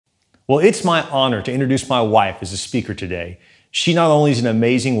Well, it's my honor to introduce my wife as a speaker today. She not only is an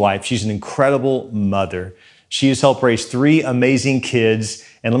amazing wife, she's an incredible mother. She has helped raise 3 amazing kids.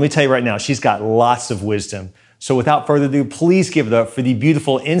 And let me tell you right now, she's got lots of wisdom. So without further ado, please give it up for the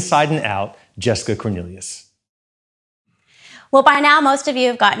beautiful inside and out, Jessica Cornelius. Well, by now, most of you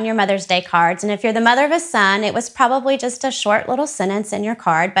have gotten your Mother's Day cards. And if you're the mother of a son, it was probably just a short little sentence in your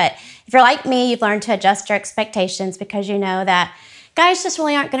card. But if you're like me, you've learned to adjust your expectations because you know that guys just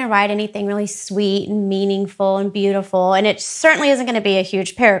really aren't going to write anything really sweet and meaningful and beautiful. And it certainly isn't going to be a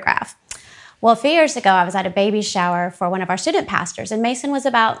huge paragraph. Well, a few years ago, I was at a baby shower for one of our student pastors, and Mason was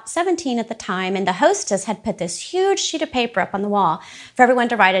about 17 at the time, and the hostess had put this huge sheet of paper up on the wall for everyone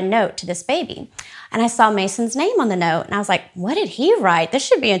to write a note to this baby. And I saw Mason's name on the note, and I was like, what did he write? This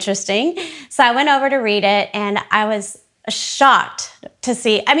should be interesting. So I went over to read it, and I was shocked to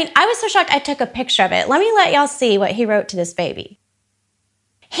see. I was so shocked I took a picture of it. Let me let y'all see what he wrote to this baby.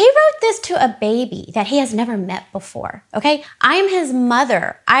 He wrote this to a baby that he has never met before, okay? I'm his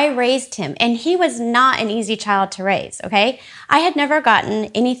mother. I raised him, and he was not an easy child to raise, okay? I had never gotten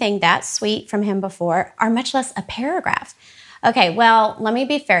anything that sweet from him before, or much less a paragraph. Okay, well, let me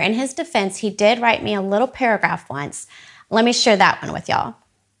be fair. In his defense, he did write me a little paragraph once. Let me share that one with y'all.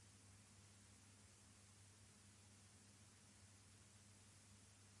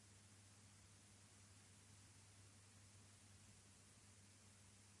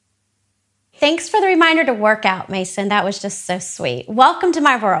 Thanks for the reminder to work out, Mason. That was just so sweet. Welcome to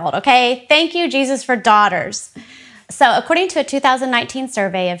my world, okay? Thank you, Jesus, for daughters. So according to a 2019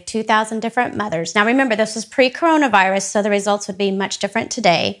 survey of 2,000 different mothers, now remember, this was pre-coronavirus, so the results would be much different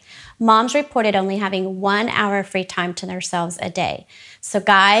today. Moms reported only having 1 hour of free time to themselves a day. So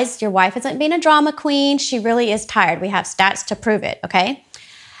guys, your wife isn't being a drama queen. She really is tired. We have stats to prove it, okay?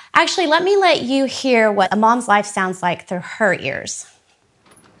 Actually, let me let you hear what a mom's life sounds like through her ears.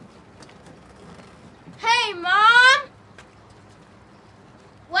 Hey, Mom!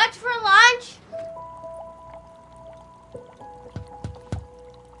 What's for lunch?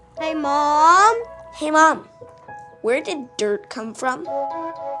 Hey, Mom! Hey, Mom. Where did dirt come from?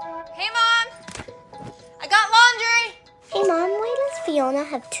 Hey, Mom! I got laundry! Hey, Mom, why does Fiona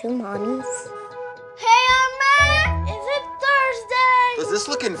have 2 mommies? Hey, Matt! Is it Thursday? Does this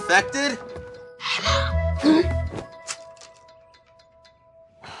look infected? Hey, Mom. Hey,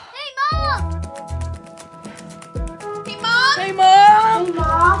 Mom! Hey, Mom! Hey, Mom! Hey,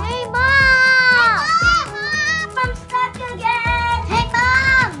 Mom! Hey, Mom! I'm stuck again! Hey,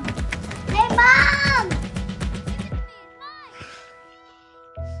 Mom! Hey, Mom!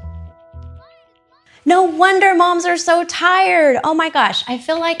 No wonder moms are so tired. Oh my gosh, I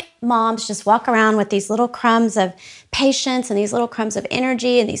feel like moms just walk around with these little crumbs of patience and these little crumbs of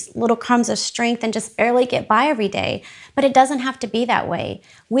energy and these little crumbs of strength and just barely get by every day. But it doesn't have to be that way.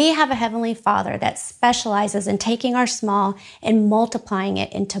 We have a Heavenly Father that specializes in taking our small and multiplying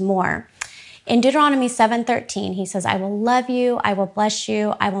it into more. In Deuteronomy 7:13, he says, I will love you, I will bless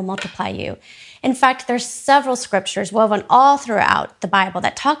you, I will multiply you. In fact, there's several scriptures woven all throughout the Bible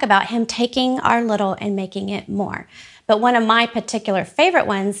that talk about him taking our little and making it more. But one of my particular favorite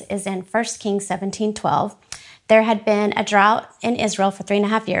ones is in 1 Kings 17:12. There had been a drought in Israel for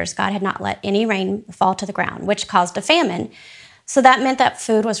 3.5 years. God had not let any rain fall to the ground, which caused a famine. So that meant that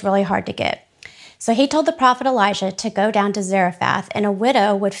food was really hard to get. So he told the prophet Elijah to go down to Zarephath, and a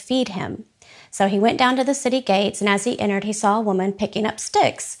widow would feed him. So he went down to the city gates, and as he entered, he saw a woman picking up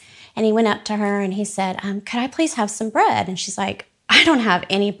sticks. And he went up to her and he said, could I please have some bread? And she's like, I don't have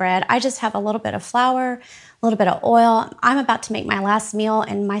any bread. I just have a little bit of flour, a little bit of oil. I'm about to make my last meal,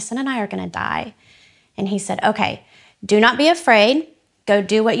 and my son and I are going to die. And he said, okay, do not be afraid. Go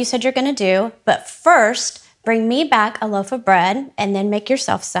do what you said you're going to do. But first, bring me back a loaf of bread and then make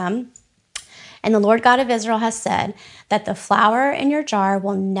yourself some. And the Lord God of Israel has said that the flour in your jar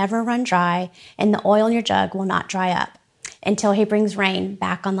will never run dry and the oil in your jug will not dry up until he brings rain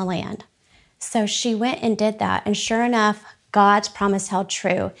back on the land. So she went and did that. And sure enough, God's promise held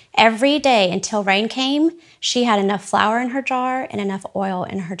true. Every day until rain came, she had enough flour in her jar and enough oil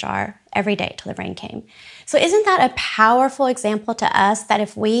in her jar every day till the rain came. So isn't that a powerful example to us that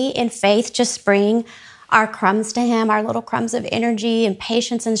if we in faith just bring our crumbs to him, our little crumbs of energy and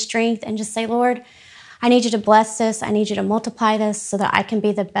patience and strength, and just say, Lord, I need you to bless this. I need you to multiply this so that I can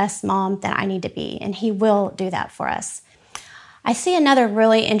be the best mom that I need to be. And he will do that for us. I see another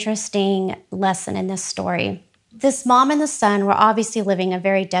really interesting lesson in this story. This mom and the son were obviously living a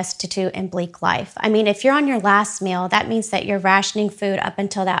very destitute and bleak life. I mean, if you're on your last meal, that means that you're rationing food up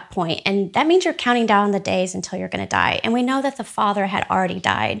until that point. And that means you're counting down the days until you're going to die. And we know that the father had already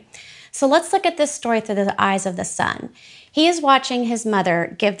died. So let's look at this story through the eyes of the son. He is watching his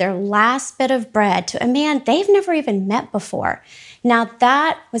mother give their last bit of bread to a man they've never even met before. Now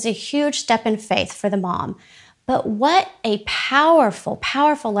that was a huge step in faith for the mom. But what a powerful,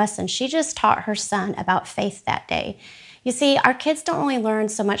 powerful lesson she just taught her son about faith that day. You see, our kids don't only learn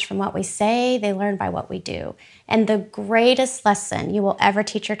so much from what we say, they learn by what we do. And the greatest lesson you will ever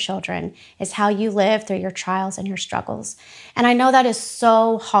teach your children is how you live through your trials and your struggles. And I know that is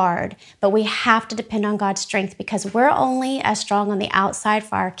so hard, but we have to depend on God's strength because we're only as strong on the outside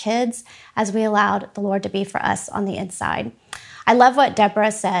for our kids as we allowed the Lord to be for us on the inside. I love what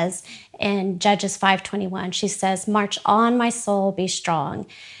Deborah says in Judges 5:21. She says, "March on, my soul, be strong."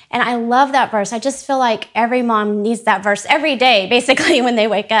 And I love that verse. I just feel like every mom needs that verse every day, basically, when they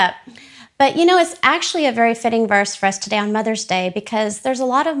wake up. But you know, it's actually a very fitting verse for us today on Mother's Day because there's a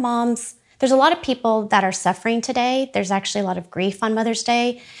lot of people that are suffering today. There's actually a lot of grief on Mother's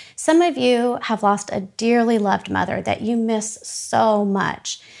Day. Some of you have lost a dearly loved mother that you miss so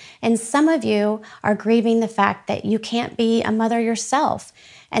much. And some of you are grieving the fact that you can't be a mother yourself.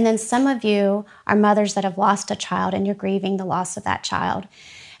 And then some of you are mothers that have lost a child and you're grieving the loss of that child.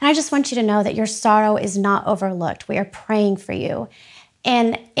 And I just want you to know that your sorrow is not overlooked. We are praying for you.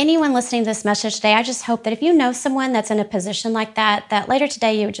 And anyone listening to this message today, I just hope that if you know someone that's in a position like that, that later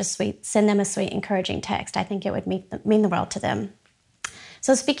today you would just send them a sweet, encouraging text. I think it would mean the world to them.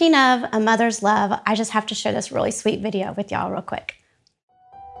 So speaking of a mother's love, I just have to share this really sweet video with y'all real quick.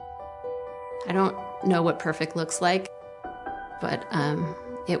 I don't know what perfect looks like, but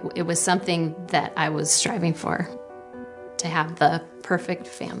it was something that I was striving for, to have the perfect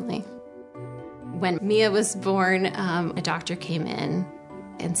family. When Mia was born, a doctor came in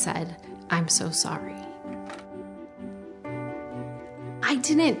and said, "I'm so sorry." I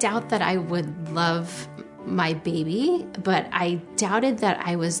didn't doubt that I would love my baby, but I doubted that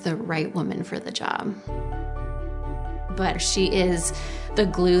I was the right woman for the job. But she is the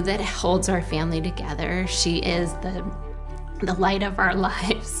glue that holds our family together. She is the light of our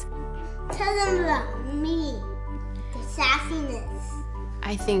lives. Tell them about me, the sassiness.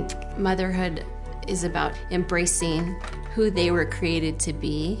 I think motherhood is about embracing who they were created to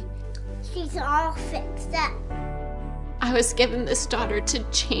be. She's all fixed up. I was given this daughter to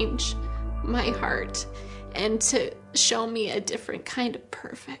change my heart and to show me a different kind of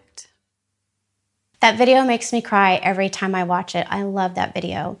perfect. That video makes me cry every time I watch it. I love that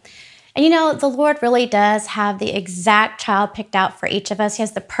video. And you know, the Lord really does have the exact child picked out for each of us. He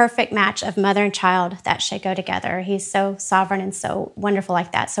has the perfect match of mother and child that should go together. He's so sovereign and so wonderful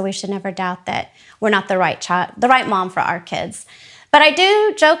like that. So we should never doubt that we're not the right mom for our kids. But I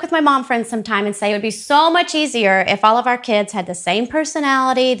do joke with my mom friends sometime and say it would be so much easier if all of our kids had the same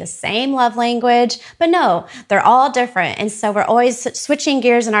personality, the same love language. But no, they're all different. And so we're always switching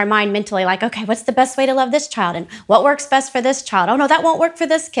gears in our mind mentally, like, okay, what's the best way to love this child? And what works best for this child? Oh no, that won't work for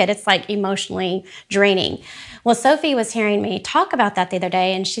this kid. It's like emotionally draining. Well, Sophie was hearing me talk about that the other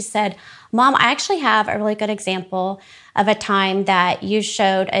day, and she said, "Mom, I actually have a really good example of a time that you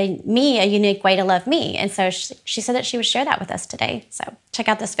showed me a unique way to love me." And so she said that she would share that with us today. So check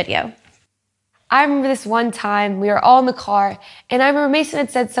out this video. I remember this one time we were all in the car, and I remember Mason had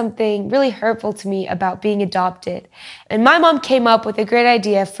said something really hurtful to me about being adopted. And my mom came up with a great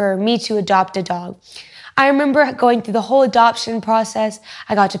idea for me to adopt a dog. I remember going through the whole adoption process.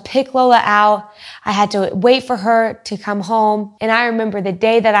 I got to pick Lola out. I had to wait for her to come home. And I remember the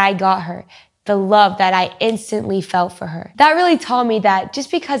day that I got her, the love that I instantly felt for her. That really taught me that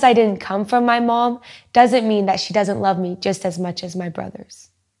just because I didn't come from my mom doesn't mean that she doesn't love me just as much as my brothers.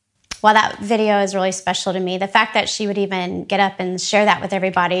 Well, that video is really special to me. The fact that she would even get up and share that with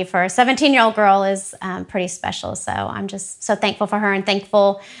everybody for a 17-year-old girl is pretty special. So I'm just so thankful for her and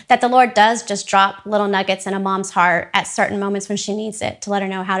thankful that the Lord does just drop little nuggets in a mom's heart at certain moments when she needs it to let her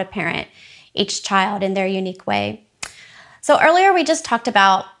know how to parent each child in their unique way. So earlier we just talked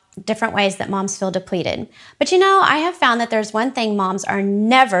about different ways that moms feel depleted. But you know, I have found that there's one thing moms are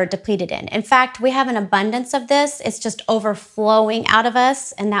never depleted in. In fact, we have an abundance of this. It's just overflowing out of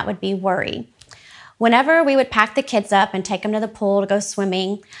us, and that would be worry. Whenever we would pack the kids up and take them to the pool to go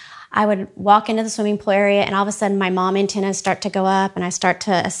swimming, I would walk into the swimming pool area, and all of a sudden my mom antennas start to go up, and I start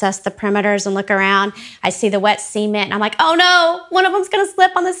to assess the perimeters and look around. I see the wet cement, and I'm like, oh no, one of them's going to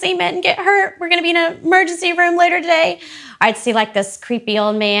slip on the cement and get hurt. We're going to be in an emergency room later today. I'd see like this creepy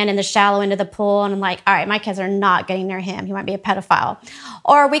old man in the shallow end of the pool, and I'm like, all right, my kids are not getting near him. He might be a pedophile.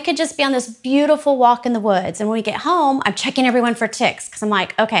 Or we could just be on this beautiful walk in the woods, and when we get home, I'm checking everyone for ticks, because I'm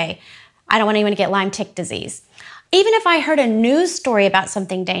like, okay, I don't want anyone to get Lyme tick disease. Even if I heard a news story about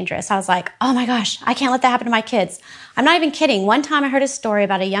something dangerous, I was like, oh my gosh, I can't let that happen to my kids. I'm not even kidding. One time I heard a story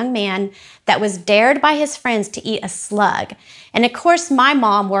about a young man that was dared by his friends to eat a slug. And of course, my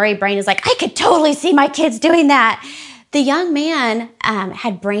mom, worry brain, is like, I could totally see my kids doing that. The young man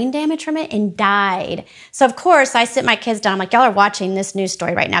had brain damage from it and died. So of course, I sit my kids down. I'm like, y'all are watching this news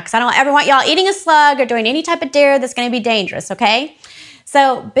story right now because I don't ever want y'all eating a slug or doing any type of dare that's going to be dangerous, okay?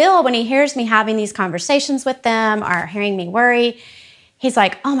 So Bill, when he hears me having these conversations with them or hearing me worry, he's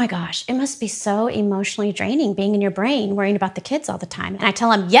like, oh my gosh, it must be so emotionally draining being in your brain, worrying about the kids all the time. And I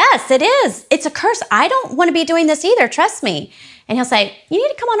tell him, yes, it is. It's a curse. I don't want to be doing this either. Trust me. And he'll say, you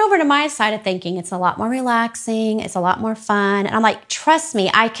need to come on over to my side of thinking. It's a lot more relaxing. It's a lot more fun. And I'm like, trust me,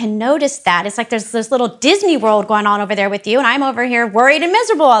 I can notice that. It's like there's this little Disney World going on over there with you, and I'm over here worried and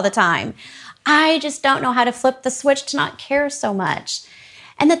miserable all the time. I just don't know how to flip the switch to not care so much.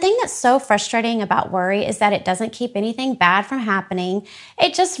 And the thing that's so frustrating about worry is that it doesn't keep anything bad from happening.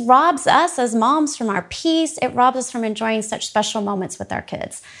 It just robs us as moms from our peace. It robs us from enjoying such special moments with our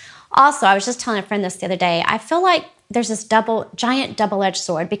kids. Also, I was just telling a friend this the other day, I feel like there's this giant double-edged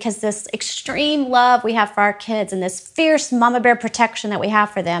sword because this extreme love we have for our kids and this fierce mama bear protection that we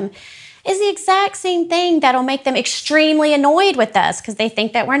have for them is the exact same thing that'll make them extremely annoyed with us because they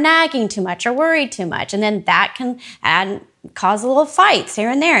think that we're nagging too much or worried too much. And then that can cause a little fights here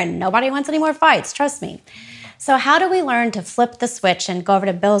and there, and nobody wants any more fights, trust me. So how do we learn to flip the switch and go over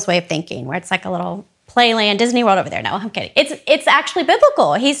to Bill's way of thinking, where it's like a little Playland, Disney World over there? No, I'm kidding. It's actually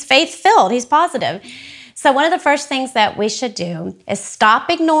biblical. He's faith-filled. He's positive. So one of the first things that we should do is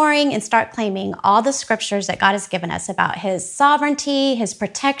stop ignoring and start claiming all the scriptures that God has given us about his sovereignty, his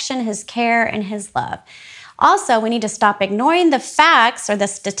protection, his care, and his love. Also, we need to stop ignoring the facts or the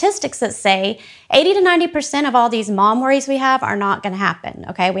statistics that say 80 to 90% of all these mom worries we have are not going to happen,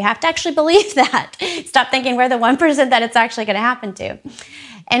 okay? We have to actually believe that. Stop thinking we're the 1% that it's actually going to happen to.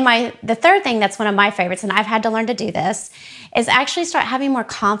 And the third thing that's one of my favorites, and I've had to learn to do this, is actually start having more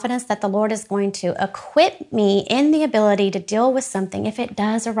confidence that the Lord is going to equip me in the ability to deal with something if it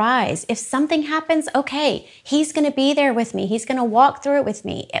does arise. If something happens, okay, he's going to be there with me. He's going to walk through it with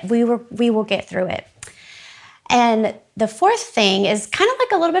me. We will get through it. And the fourth thing is kind of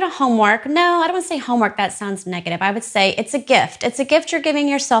like a little bit of homework. No, I don't want to say homework. That sounds negative. I would say it's a gift. It's a gift you're giving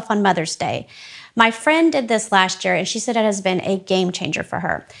yourself on Mother's Day. My friend did this last year, and she said it has been a game changer for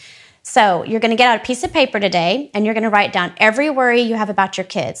her. So you're going to get out a piece of paper today, and you're going to write down every worry you have about your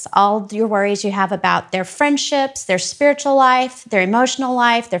kids, all your worries you have about their friendships, their spiritual life, their emotional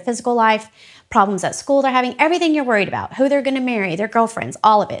life, their physical life, problems at school they're having, everything you're worried about, who they're going to marry, their girlfriends,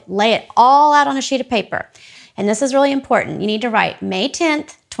 all of it. Lay it all out on a sheet of paper. And this is really important. You need to write May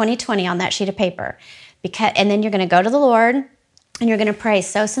 10th, 2020 on that sheet of paper. And then you're going to go to the Lord, and you're going to pray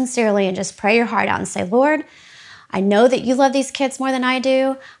so sincerely and just pray your heart out and say, Lord, I know that you love these kids more than I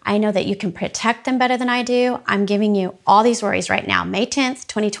do. I know that you can protect them better than I do. I'm giving you all these worries right now, May 10th,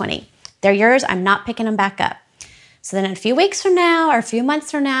 2020. They're yours. I'm not picking them back up. So then a few weeks from now or a few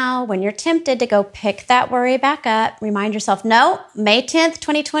months from now, when you're tempted to go pick that worry back up, remind yourself, no, May 10th,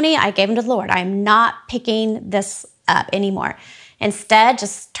 2020, I gave them to the Lord. I'm not picking this up anymore. Instead,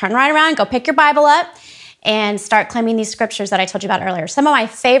 just turn right around, go pick your Bible up, and start claiming these scriptures that I told you about earlier. Some of my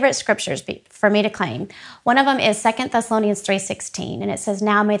favorite scriptures for me to claim. One of them is 2 Thessalonians 3:16, and it says,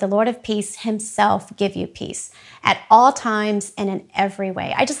 now may the Lord of peace himself give you peace at all times and in every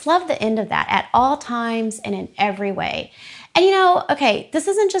way. I just love the end of that, at all times and in every way. And okay, this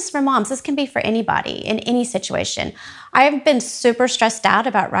isn't just for moms. This can be for anybody in any situation. I've been super stressed out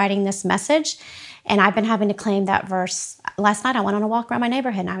about writing this message, and I've been having to claim that verse. Last night I went on a walk around my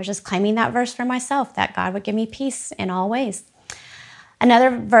neighborhood, and I was just claiming that verse for myself, that God would give me peace in all ways.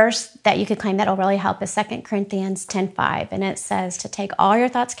 Another verse that you could claim that will really help is 2 Corinthians 10:5, and it says to take all your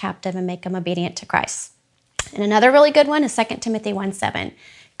thoughts captive and make them obedient to Christ. And another really good one is 2 Timothy 1:7.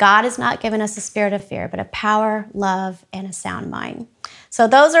 God has not given us a spirit of fear, but a power, love, and a sound mind. So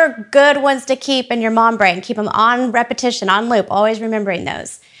those are good ones to keep in your mom brain. Keep them on repetition, on loop, always remembering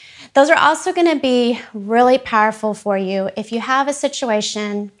those. Those are also going to be really powerful for you if you have a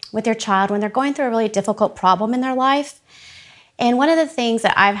situation with your child when they're going through a really difficult problem in their life. And one of the things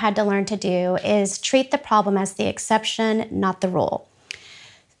that I've had to learn to do is treat the problem as the exception, not the rule.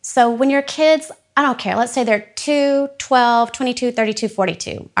 So when your kids, I don't care, let's say they're 2, 12, 22, 32,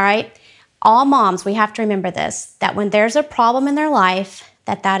 42, all right? All moms, we have to remember this, that when there's a problem in their life,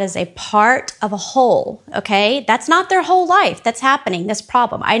 that is a part of a whole, okay? That's not their whole life that's happening, this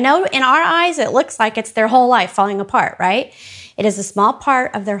problem. I know in our eyes, it looks like it's their whole life falling apart, right? It is a small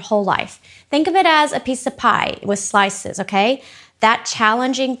part of their whole life. Think of it as a piece of pie with slices, okay? that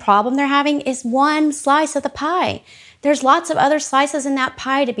challenging problem they're having is one slice of the pie. There's lots of other slices in that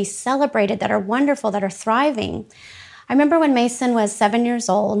pie to be celebrated that are wonderful, that are thriving. I remember when Mason was 7 years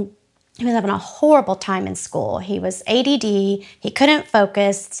old, he was having a horrible time in school. He was ADD, he couldn't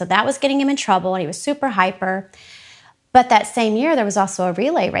focus, so that was getting him in trouble. He was super hyper. But that same year, there was also a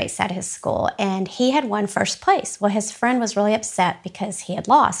relay race at his school, and he had won first place. Well, his friend was really upset because he had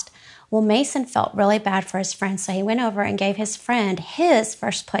lost. Well, Mason felt really bad for his friend, so he went over and gave his friend his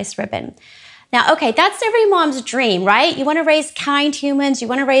first place ribbon. Now, okay, that's every mom's dream, right? You want to raise kind humans. You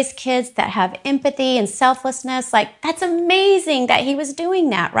want to raise kids that have empathy and selflessness. Like, that's amazing that he was doing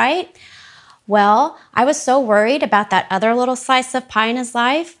that, right? Well, I was so worried about that other little slice of pie in his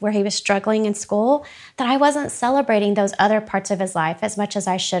life where he was struggling in school that I wasn't celebrating those other parts of his life as much as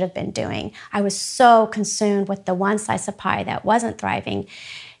I should have been doing. I was so consumed with the one slice of pie that wasn't thriving.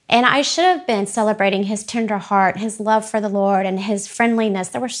 And I should have been celebrating his tender heart, his love for the Lord, and his friendliness.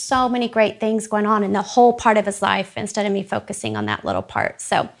 There were so many great things going on in the whole part of his life instead of me focusing on that little part.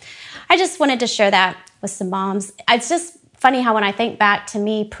 So I just wanted to share that with some moms. It's just funny how when I think back to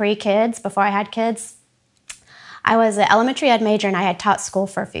me pre-kids, before I had kids, I was an elementary ed major and I had taught school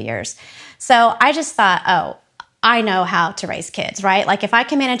for a few years. So I just thought, oh, I know how to raise kids, right? Like if I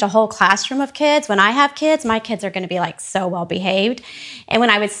can manage a whole classroom of kids, when I have kids, my kids are going to be like so well behaved. And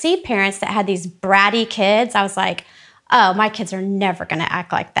when I would see parents that had these bratty kids, I was like, oh, my kids are never going to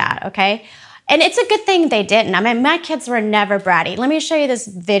act like that, okay? And it's a good thing they didn't. I mean, my kids were never bratty. Let me show you this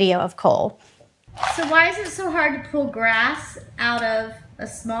video of Cole. So why is it so hard to pull grass out of a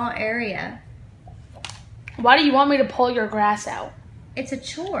small area? Why do you want me to pull your grass out? It's a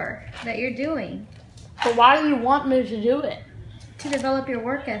chore that you're doing. But why do you want me to do it? To develop your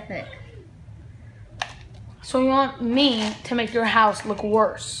work ethic. So you want me to make your house look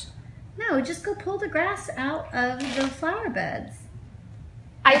worse? No, just go pull the grass out of the flower beds.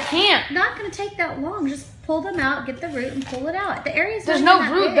 I can't. Not going to take that long. Just pull them out, get the root, and pull it out. The area's There's not no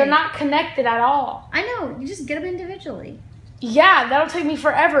that root. big. They're not connected at all. I know. You just get them individually. Yeah, that'll take me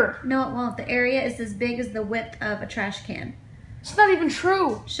forever. No, it won't. The area is as big as the width of a trash can. It's not even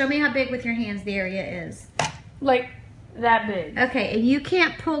true. Show me how big with your hands the area is. Like that big. Okay, and you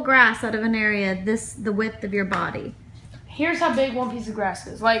can't pull grass out of an area the width of your body. Here's how big one piece of grass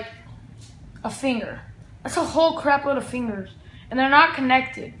is. Like a finger. That's a whole crap load of fingers. And they're not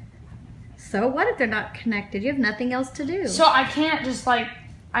connected. So what if they're not connected? You have nothing else to do. So I can't just I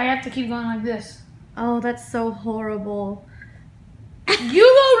have to keep going like this. Oh, that's so horrible. You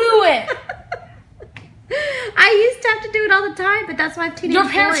go do it. I used to have to do it all the time, but that's why I have teenage boys.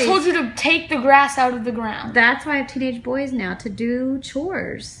 Your parents told you to take the grass out of the ground. That's why I have teenage boys now, to do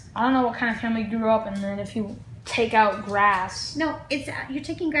chores. I don't know what kind of family you grew up in, then if you take out grass. No, you're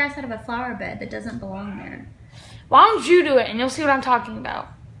taking grass out of a flower bed that doesn't belong there. Why don't you do it and you'll see what I'm talking about?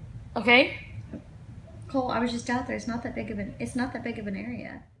 Okay? Cole, I was just out there. It's not that big of an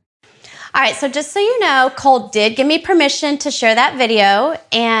area. All right, so just so you know, Cole did give me permission to share that video,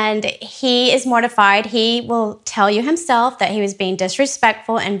 and he is mortified. He will tell you himself that he was being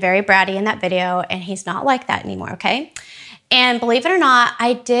disrespectful and very bratty in that video, and he's not like that anymore, okay? And believe it or not,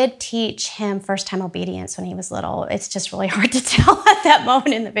 I did teach him first-time obedience when he was little. It's just really hard to tell at that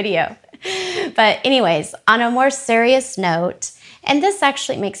moment in the video. But anyways, on a more serious note, and this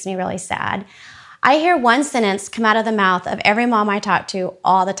actually makes me really sad, I hear one sentence come out of the mouth of every mom I talk to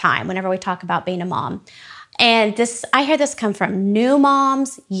all the time whenever we talk about being a mom. And I hear this come from new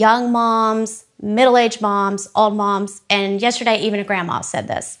moms, young moms, middle-aged moms, old moms, and yesterday even a grandma said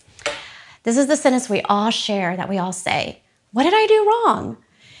this. This is the sentence we all share, that we all say, what did I do wrong?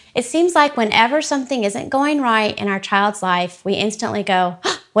 It seems like whenever something isn't going right in our child's life, we instantly go,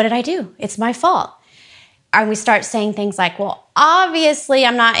 what did I do? It's my fault. And we start saying things like, well, obviously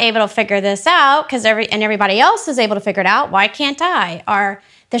I'm not able to figure this out because everybody else is able to figure it out. Why can't I? Or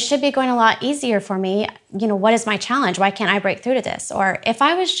this should be going a lot easier for me. You know, what is my challenge? Why can't I break through to this? Or if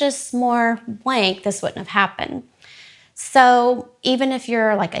I was just more blank, this wouldn't have happened. So even if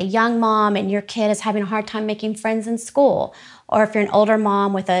you're like a young mom and your kid is having a hard time making friends in school, or if you're an older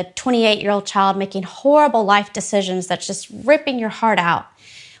mom with a 28-year-old child making horrible life decisions that's just ripping your heart out,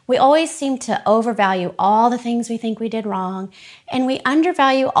 we always seem to overvalue all the things we think we did wrong, and we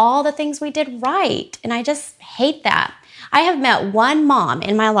undervalue all the things we did right. And I just hate that. I have met one mom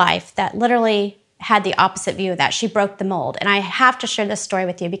in my life that literally had the opposite view of that. She broke the mold. And I have to share this story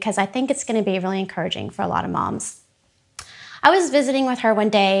with you because I think it's going to be really encouraging for a lot of moms. I was visiting with her one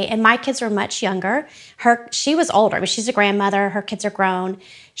day, and my kids were much younger. She was older, but she's a grandmother. Her kids are grown.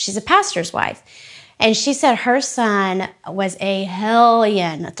 She's a pastor's wife. And she said her son was a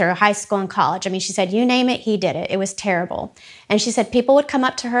hellion through high school and college. I mean, she said, you name it, he did it. It was terrible. And she said people would come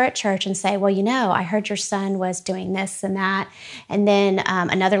up to her at church and say, well, you know, I heard your son was doing this and that. And then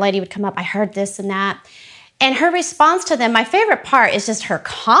another lady would come up, I heard this and that. And her response to them, my favorite part is just her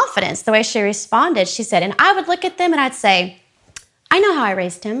confidence, the way she responded. She said, and I would look at them and I'd say, I know how I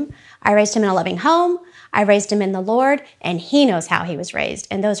raised him. I raised him in a loving home. I raised him in the Lord, and he knows how he was raised.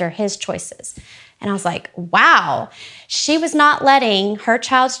 And those are his choices. And I was like, wow, she was not letting her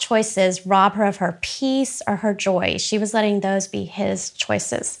child's choices rob her of her peace or her joy. She was letting those be his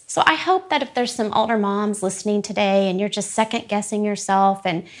choices. So I hope that if there's some older moms listening today and you're just second guessing yourself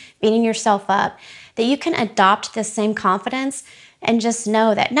and beating yourself up, that you can adopt this same confidence and just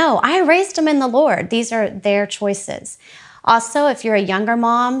know that, no, I raised them in the Lord. These are their choices. Also, if you're a younger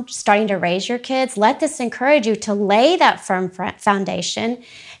mom starting to raise your kids, let this encourage you to lay that firm foundation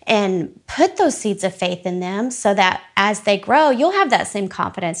and put those seeds of faith in them so that as they grow, you'll have that same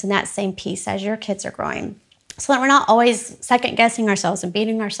confidence and that same peace as your kids are growing, so that we're not always second guessing ourselves and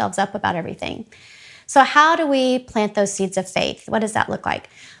beating ourselves up about everything. So how do we plant those seeds of faith? What does that look like?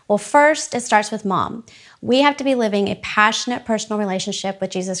 Well, first, it starts with mom. We have to be living a passionate personal relationship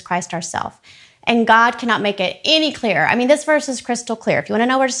with Jesus Christ ourselves. And God cannot make it any clearer. I mean, this verse is crystal clear. If you want to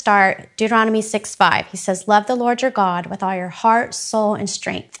know where to start, Deuteronomy 6:5. He says, love the Lord your God with all your heart, soul, and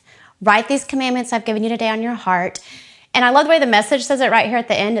strength. Write these commandments I've given you today on your heart. And I love the way the Message says it right here at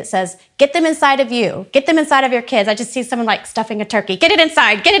the end. It says, get them inside of you. Get them inside of your kids. I just see someone like stuffing a turkey. Get it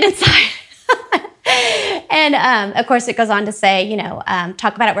inside. Get it inside. And of course, it goes on to say,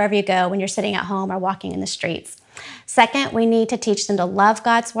 talk about it wherever you go when you're sitting at home or walking in the streets. Second, we need to teach them to love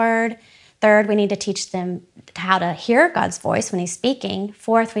God's word. Third, we need to teach them how to hear God's voice when he's speaking.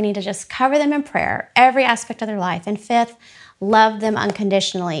 Fourth, we need to just cover them in prayer, every aspect of their life. And fifth, love them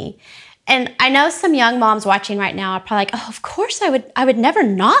unconditionally. And I know some young moms watching right now are probably like, oh, of course I would never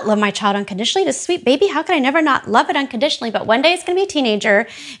not love my child unconditionally. This sweet baby, how could I never not love it unconditionally? But one day it's going to be a teenager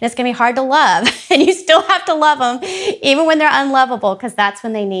and it's going to be hard to love. And you still have to love them even when they're unlovable, because that's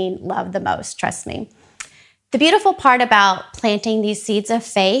when they need love the most, trust me. The beautiful part about planting these seeds of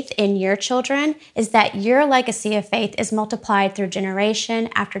faith in your children is that your legacy of faith is multiplied through generation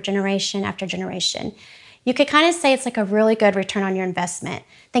after generation after generation. You could kind of say it's like a really good return on your investment.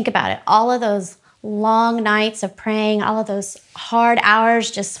 Think about it. All of those long nights of praying, all of those hard hours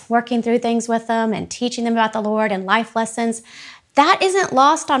just working through things with them and teaching them about the Lord and life lessons, that isn't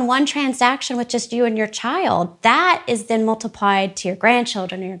lost on one transaction with just you and your child. That is then multiplied to your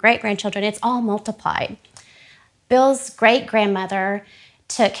grandchildren and your great-grandchildren. It's all multiplied. Bill's great-grandmother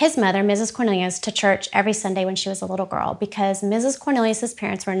took his mother, Mrs. Cornelius, to church every Sunday when she was a little girl because Mrs. Cornelius'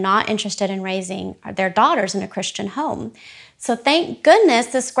 parents were not interested in raising their daughters in a Christian home. So thank goodness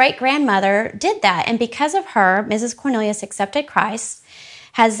this great-grandmother did that. And because of her, Mrs. Cornelius accepted Christ,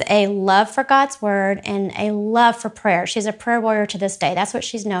 has a love for God's word and a love for prayer. She's a prayer warrior to this day. That's what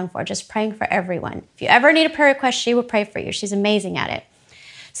she's known for, just praying for everyone. If you ever need a prayer request, she will pray for you. She's amazing at it.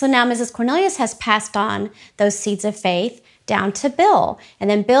 So now Mrs. Cornelius has passed on those seeds of faith down to Bill. And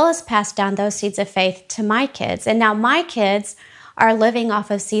then Bill has passed down those seeds of faith to my kids. And now my kids are living off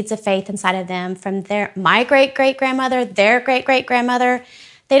of seeds of faith inside of them from my great-great-grandmother, their great-great-grandmother.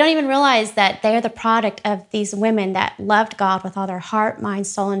 They don't even realize that they're the product of these women that loved God with all their heart, mind,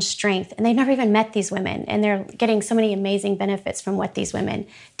 soul, and strength. And they've never even met these women. And they're getting so many amazing benefits from what these women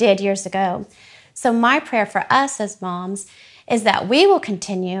did years ago. So my prayer for us as moms is that we will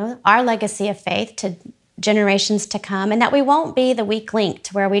continue our legacy of faith to generations to come, and that we won't be the weak link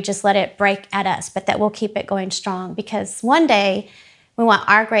to where we just let it break at us, but that we'll keep it going strong, because one day we want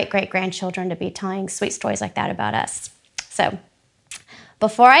our great-great-grandchildren to be telling sweet stories like that about us. So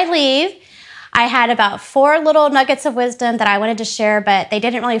before I leave, I had about 4 little nuggets of wisdom that I wanted to share, but they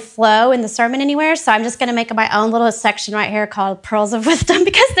didn't really flow in the sermon anywhere, so I'm just going to make my own little section right here called Pearls of Wisdom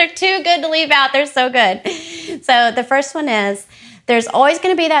because they're too good to leave out. They're so good. So the first one is, there's always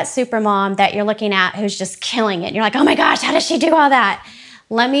going to be that super mom that you're looking at who's just killing it. And you're like, oh my gosh, how does she do all that?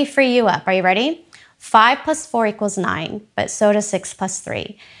 Let me free you up. Are you ready? 5 + 4 = 9, but so does 6 +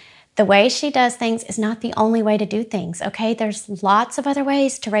 3. The way she does things is not the only way to do things, okay? There's lots of other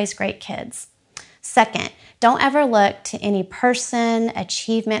ways to raise great kids. Second, don't ever look to any person,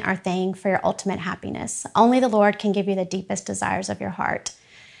 achievement, or thing for your ultimate happiness. Only the Lord can give you the deepest desires of your heart.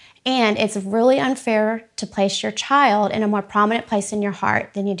 And it's really unfair to place your child in a more prominent place in your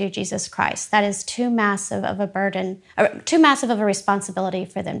heart than you do Jesus Christ. That is too massive of a burden, or too massive of a responsibility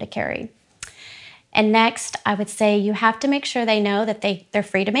for them to carry. And next, I would say you have to make sure they know that they're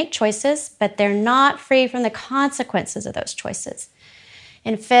free to make choices, but they're not free from the consequences of those choices.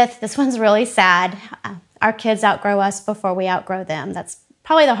 And fifth, this one's really sad. Our kids outgrow us before we outgrow them. That's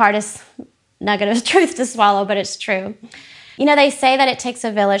probably the hardest nugget of truth to swallow, but it's true. You know, they say that it takes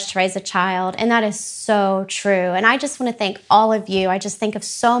a village to raise a child, and that is so true. And I just want to thank all of you. I just think of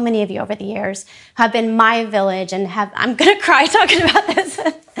so many of you over the years who have been my village and I'm going to cry talking about this.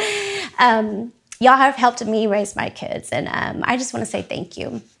 Y'all have helped me raise my kids, and I just want to say thank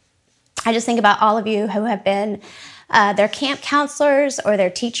you. I just think about all of you who have been their camp counselors or their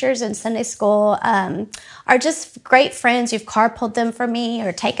teachers in Sunday school, are just great friends. You've carpooled them for me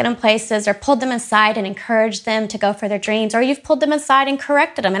or taken them places or pulled them aside and encouraged them to go for their dreams, or you've pulled them aside and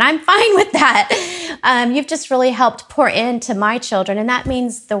corrected them, and I'm fine with that. You've just really helped pour into my children, and that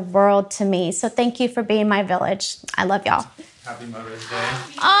means the world to me. So thank you for being my village. I love y'all. Happy Mother's Day.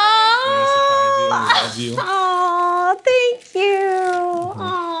 Oh, thank you.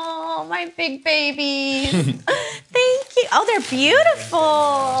 Oh, my big babies. Thank you. Oh, they're beautiful.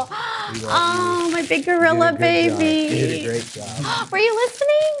 Oh, my big gorilla baby. You did a great job. Were you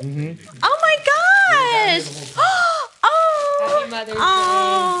listening? Mm-hmm. Oh, my gosh. Oh, Happy Mother's Day.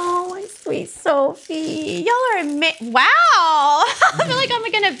 Oh, my sweet Sophie. Y'all are amazing. Wow. I feel like I'm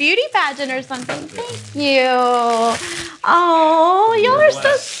like in a beauty pageant or something. Thank you. Oh, y'all are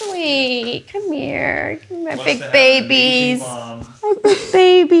so sweet. Come here. Come here, big babies. My big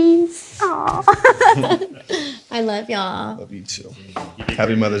babies. Oh. I love y'all. Love you too.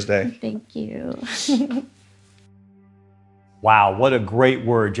 Happy Mother's Day. Thank you. Wow, what a great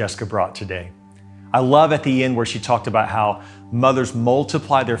word Jessica brought today. I love at the end where she talked about how mothers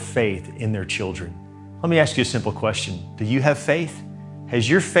multiply their faith in their children. Let me ask you a simple question. Do you have faith? Has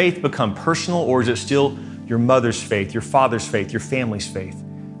your faith become personal, or is it still your mother's faith, your father's faith, your family's faith?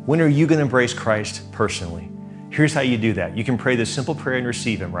 When are you going to embrace Christ personally? Here's how you do that. You can pray this simple prayer and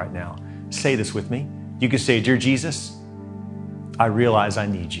receive Him right now. Say this with me. You can say, "Dear Jesus, I realize I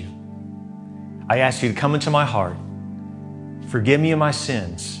need you. I ask you to come into my heart. Forgive me of my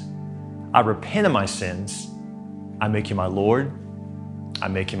sins. I repent of my sins. I make you my Lord. I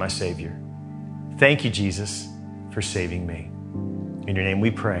make you my Savior. Thank you, Jesus, for saving me. In your name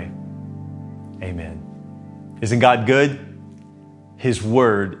we pray. Amen." Isn't God good? His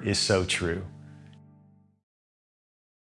word is so true.